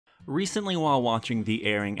Recently, while watching the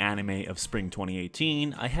airing anime of spring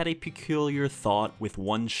 2018, I had a peculiar thought with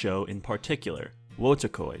one show in particular,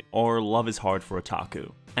 Wotakoi, or Love is Hard for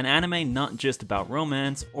Otaku. An anime not just about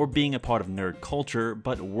romance or being a part of nerd culture,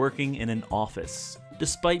 but working in an office.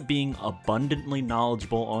 Despite being abundantly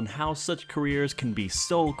knowledgeable on how such careers can be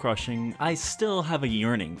soul-crushing, I still have a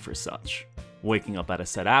yearning for such. Waking up at a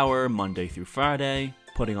set hour, Monday through Friday,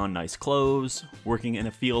 putting on nice clothes, working in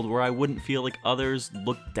a field where I wouldn't feel like others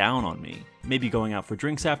looked down on me, maybe going out for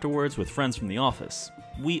drinks afterwards with friends from the office.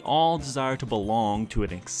 We all desire to belong to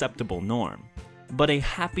an acceptable norm. But a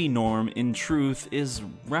happy norm, in truth, is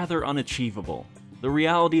rather unachievable. The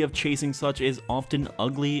reality of chasing such is often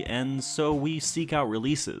ugly, and so we seek out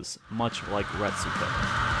releases, much like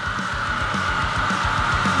Aggretsuko.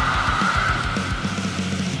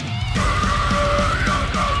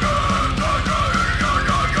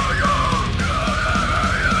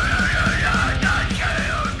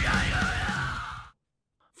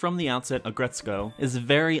 From the outset, Aggretsuko is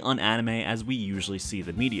very unanime as we usually see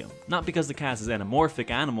the medium. Not because the cast is anamorphic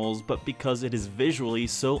animals, but because it is visually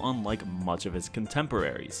so unlike much of its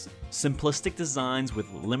contemporaries. Simplistic designs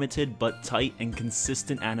with limited but tight and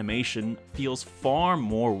consistent animation feels far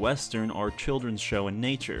more Western or children's show in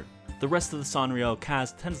nature. The rest of the Sanrio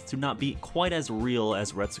cast tends to not be quite as real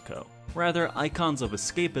as Aggretsuko. Rather, icons of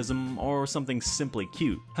escapism or something simply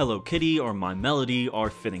cute. Hello Kitty or My Melody are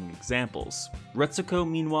fitting examples. Aggretsuko,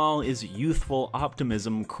 meanwhile, is youthful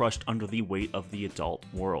optimism crushed under the weight of the adult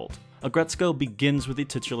world. Aggretsuko begins with the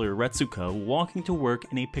titular Aggretsuko walking to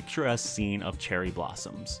work in a picturesque scene of cherry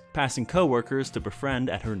blossoms, passing co-workers to befriend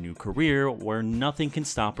at her new career where nothing can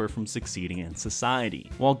stop her from succeeding in society.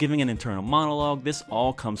 While giving an internal monologue, this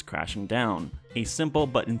all comes crashing down. A simple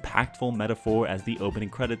but impactful metaphor as the opening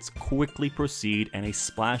credits quickly proceed and a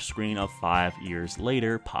splash screen of 5 years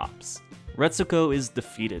later pops. Aggretsuko is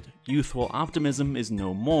defeated, youthful optimism is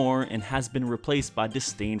no more and has been replaced by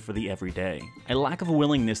disdain for the everyday. A lack of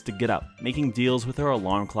willingness to get up, making deals with her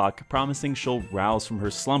alarm clock, promising she'll rouse from her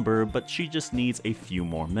slumber but she just needs a few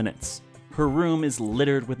more minutes. Her room is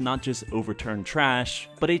littered with not just overturned trash,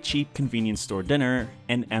 but a cheap convenience store dinner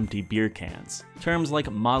and empty beer cans. Terms like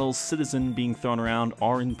model citizen being thrown around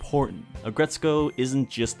are important. Aggretsuko isn't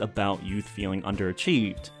just about youth feeling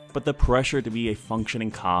underachieved, but the pressure to be a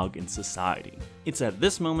functioning cog in society. It's at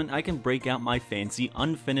this moment I can break out my fancy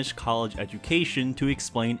unfinished college education to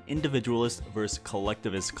explain individualist versus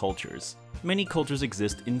collectivist cultures. Many cultures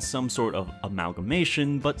exist in some sort of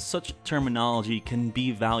amalgamation, but such terminology can be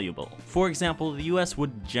valuable. For example, the US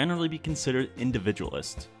would generally be considered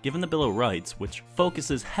individualist, given the Bill of Rights, which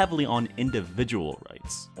focuses heavily on individual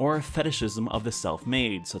rights, or fetishism of the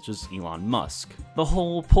self-made, such as Elon Musk. The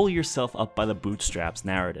whole pull yourself up by the bootstraps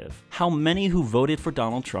narrative. How many who voted for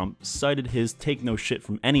Donald Trump cited his take no shit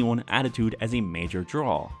from anyone attitude as a major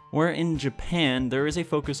draw. Where in Japan, there is a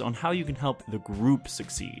focus on how you can help the group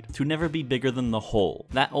succeed, to never be bigger than the whole.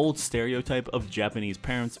 That old stereotype of Japanese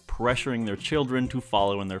parents pressuring their children to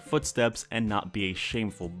follow in their footsteps and not be a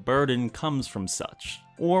shameful burden comes from such.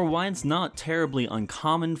 Or why it's not terribly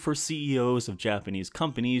uncommon for CEOs of Japanese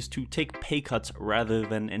companies to take pay cuts rather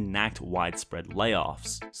than enact widespread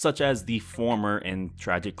layoffs, such as the former and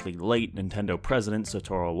tragically late Nintendo president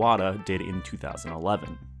Satoru Iwata did in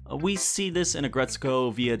 2011. We see this in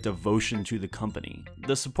Aggretsuko via devotion to the company.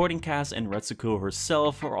 The supporting cast and Aggretsuko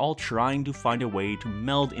herself are all trying to find a way to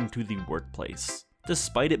meld into the workplace,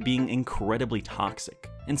 despite it being incredibly toxic.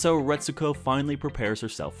 And so Aggretsuko finally prepares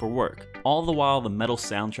herself for work, all the while the metal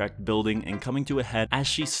soundtrack building and coming to a head as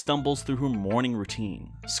she stumbles through her morning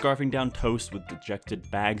routine, scarfing down toast with dejected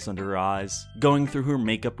bags under her eyes, going through her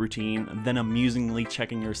makeup routine, then amusingly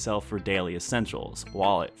checking herself for daily essentials: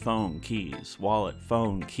 wallet, phone, keys, wallet,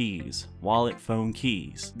 phone, keys, wallet, phone,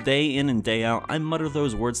 keys. Day in and day out, I mutter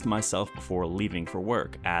those words to myself before leaving for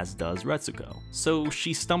work, as does Aggretsuko. So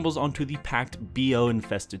she stumbles onto the packed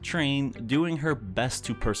BO-infested train, doing her best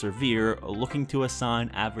to persevere, looking to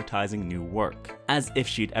assign advertising new work, as if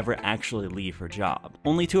she'd ever actually leave her job,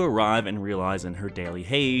 only to arrive and realize in her daily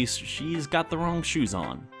haste she's got the wrong shoes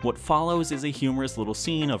on. What follows is a humorous little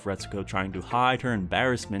scene of Aggretsuko trying to hide her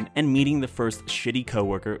embarrassment and meeting the first shitty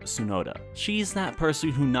coworker, Tsunoda. She's that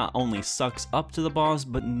person who not only sucks up to the boss,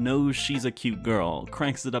 but knows she's a cute girl,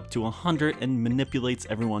 cranks it up to 100 and manipulates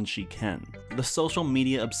everyone she can. The social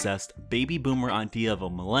media obsessed baby boomer idea of a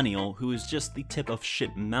millennial who is just the tip of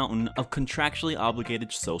shit mountain of contractually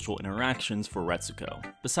obligated social interactions for Aggretsuko.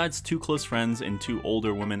 Besides 2 close friends and 2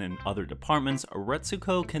 older women in other departments,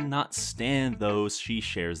 Aggretsuko cannot stand those she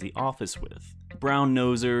shares the office with. Brown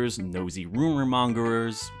nosers, nosy rumor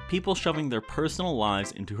mongerers, people shoving their personal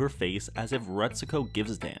lives into her face as if Retsuko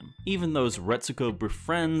gives a damn. Even those Retsuko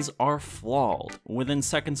befriends are flawed. Within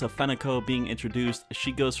seconds of Feneko being introduced,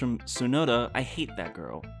 she goes from "Tsunoda, I hate that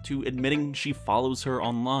girl," to admitting she follows her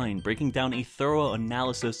online, breaking down a thorough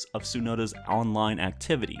analysis of Tsunoda's online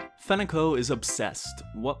activity. Feneko is obsessed.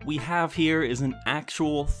 What we have here is an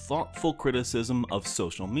actual, thoughtful criticism of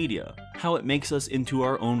social media, how it makes us into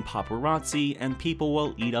our own paparazzi, and people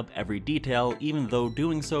will eat up every detail even though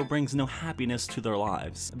doing so brings no happiness to their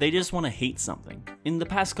lives. They just want to hate something. In the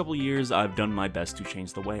past couple years, I've done my best to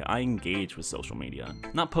change the way I engage with social media.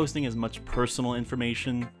 Not posting as much personal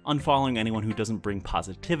information, unfollowing anyone who doesn't bring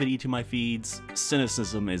positivity to my feeds,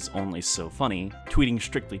 cynicism is only so funny, tweeting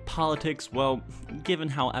strictly politics, well, given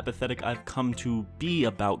how apathetic I've come to be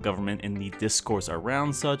about government and the discourse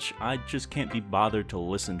around such, I just can't be bothered to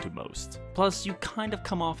listen to most. Plus, you kind of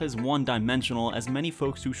come off as one-dimensional, as many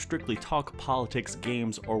folks who strictly talk politics,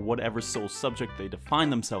 games, or whatever sole subject they define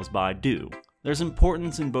themselves by do. There's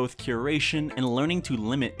importance in both curation and learning to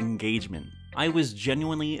limit engagement. I was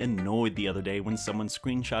genuinely annoyed the other day when someone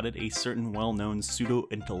screenshotted a certain well-known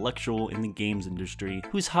pseudo-intellectual in the games industry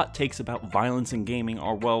whose hot takes about violence in gaming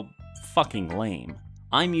are, well, fucking lame.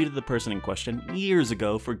 I muted the person in question years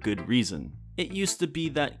ago for good reason. It used to be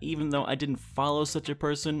that even though I didn't follow such a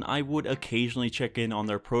person, I would occasionally check in on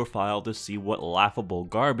their profile to see what laughable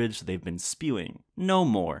garbage they've been spewing. No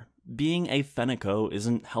more. Being a Feneko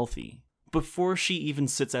isn't healthy. Before she even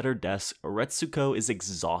sits at her desk, Aggretsuko is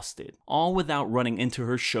exhausted, all without running into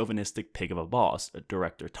her chauvinistic pig of a boss,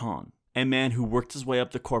 Director Tan. A man who worked his way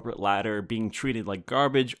up the corporate ladder, being treated like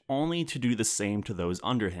garbage, only to do the same to those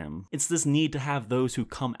under him. It's this need to have those who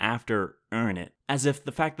come after earn it, as if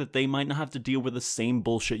the fact that they might not have to deal with the same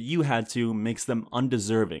bullshit you had to makes them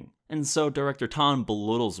undeserving. And so Director Tan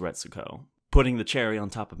belittles Retsuko, putting the cherry on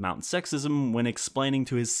top of mountain sexism when explaining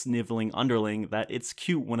to his sniveling underling that it's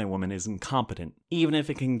cute when a woman is incompetent. Even if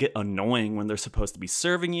it can get annoying when they're supposed to be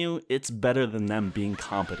serving you, it's better than them being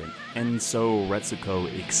competent. And so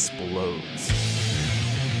Retsuko explodes.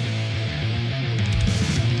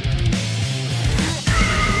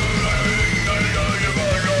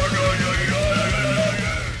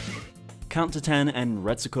 Count to 10 and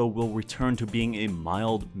Retsuko will return to being a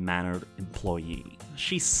mild-mannered employee.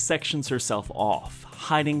 She sections herself off,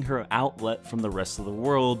 hiding her outlet from the rest of the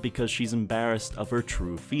world because she's embarrassed of her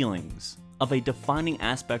true feelings, of a defining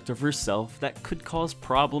aspect of herself that could cause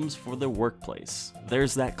problems for the workplace.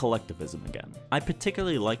 There's that collectivism again. I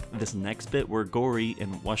particularly like this next bit where Gori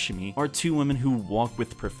and Washimi are two women who walk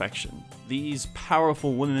with perfection. These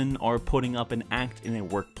powerful women are putting up an act in a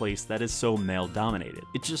workplace that is so male-dominated.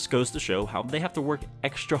 It just goes to show how they have to work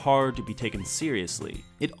extra hard to be taken seriously.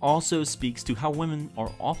 It also speaks to how women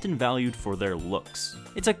are often valued for their looks.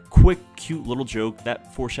 It's a quick, cute little joke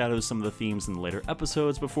that foreshadows some of the themes in the later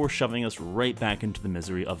episodes before shoving us right back into the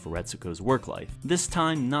misery of Retsuko's work life. This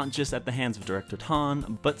time, not just at the hands of Director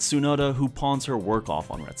Tan, but Tsunoda, who pawns her work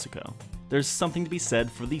off on Retsuko. There's something to be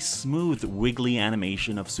said for the smooth, wiggly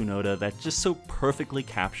animation of Tsunoda that just so perfectly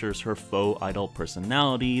captures her faux idol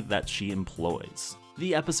personality that she employs.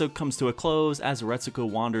 The episode comes to a close as Retsuko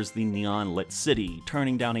wanders the neon-lit city,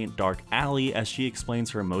 turning down a dark alley as she explains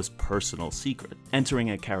her most personal secret,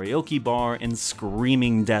 entering a karaoke bar and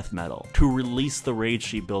screaming death metal to release the rage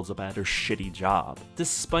she builds up at her shitty job.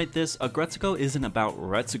 Despite this, Aggretsuko isn't about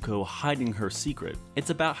Retsuko hiding her secret. It's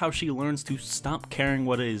about how she learns to stop caring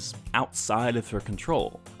what is outside of her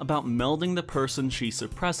control, about melding the person she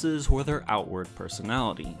suppresses with her outward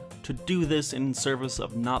personality. To do this in service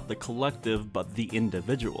of not the collective but the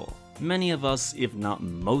individual. Many of us, if not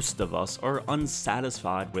most of us, are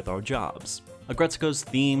unsatisfied with our jobs. Aggretsuko's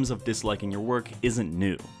themes of disliking your work isn't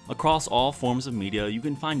new. Across all forms of media, you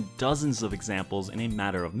can find dozens of examples in a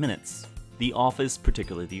matter of minutes. The Office,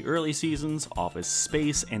 particularly the early seasons, Office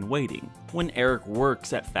Space, and Waiting. When Eric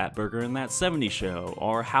works at Fatburger in That 70s Show,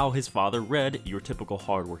 or how his father Red, your typical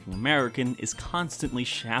hardworking American, is constantly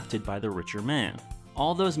shafted by the richer man.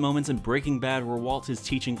 All those moments in Breaking Bad where Walt is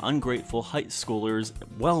teaching ungrateful high schoolers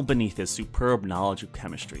well beneath his superb knowledge of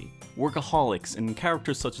chemistry. Workaholics and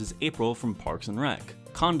characters such as April from Parks and Rec.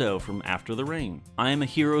 Kondo from After the Rain. I Am a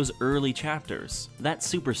Hero's early chapters. That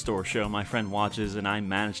Superstore show my friend watches and I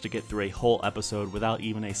managed to get through a whole episode without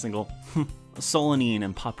even a single Solanine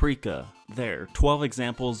and Paprika. There, 12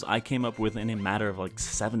 examples I came up with in a matter of like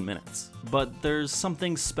 7 minutes. But there's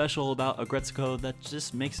something special about Aggretsuko that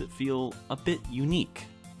just makes it feel a bit unique.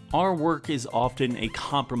 Our work is often a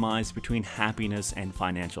compromise between happiness and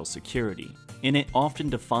financial security, and it often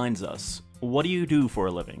defines us. What do you do for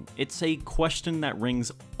a living? It's a question that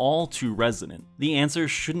rings all too resonant. The answer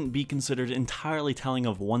shouldn't be considered entirely telling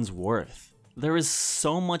of one's worth. There is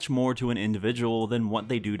so much more to an individual than what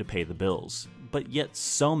they do to pay the bills, but yet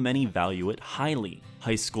so many value it highly.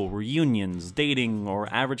 High school reunions, dating,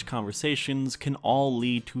 or average conversations can all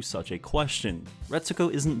lead to such a question.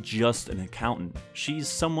 Aggretsuko isn't just an accountant. She's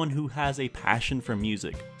someone who has a passion for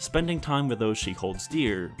music, spending time with those she holds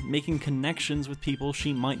dear, making connections with people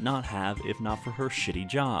she might not have if not for her shitty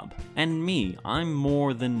job. And me, I'm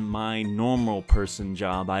more than my normal person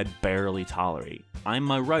job I barely tolerate. I'm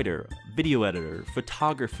a writer, video editor,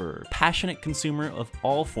 photographer, passionate consumer of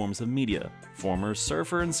all forms of media, former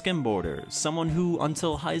surfer and skimboarder, someone who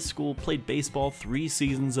until high school played baseball 3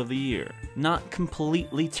 seasons of the year, not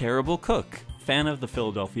completely terrible cook, fan of the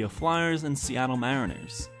Philadelphia Flyers and Seattle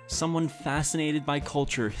Mariners, someone fascinated by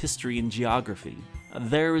culture, history, and geography.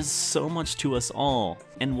 There is so much to us all,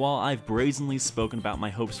 and while I've brazenly spoken about my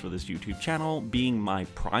hopes for this YouTube channel being my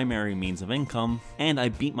primary means of income, and I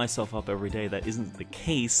beat myself up every day that isn't the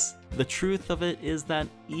case, the truth of it is that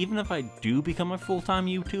even if I do become a full-time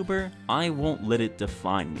YouTuber, I won't let it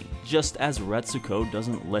define me, just as Aggretsuko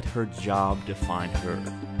doesn't let her job define her.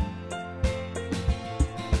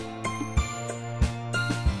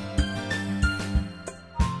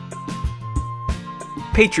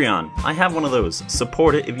 Patreon. I have one of those.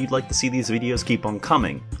 Support it if you'd like to see these videos keep on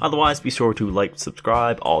coming. Otherwise, be sure to like,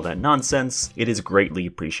 subscribe, all that nonsense. It is greatly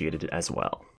appreciated as well.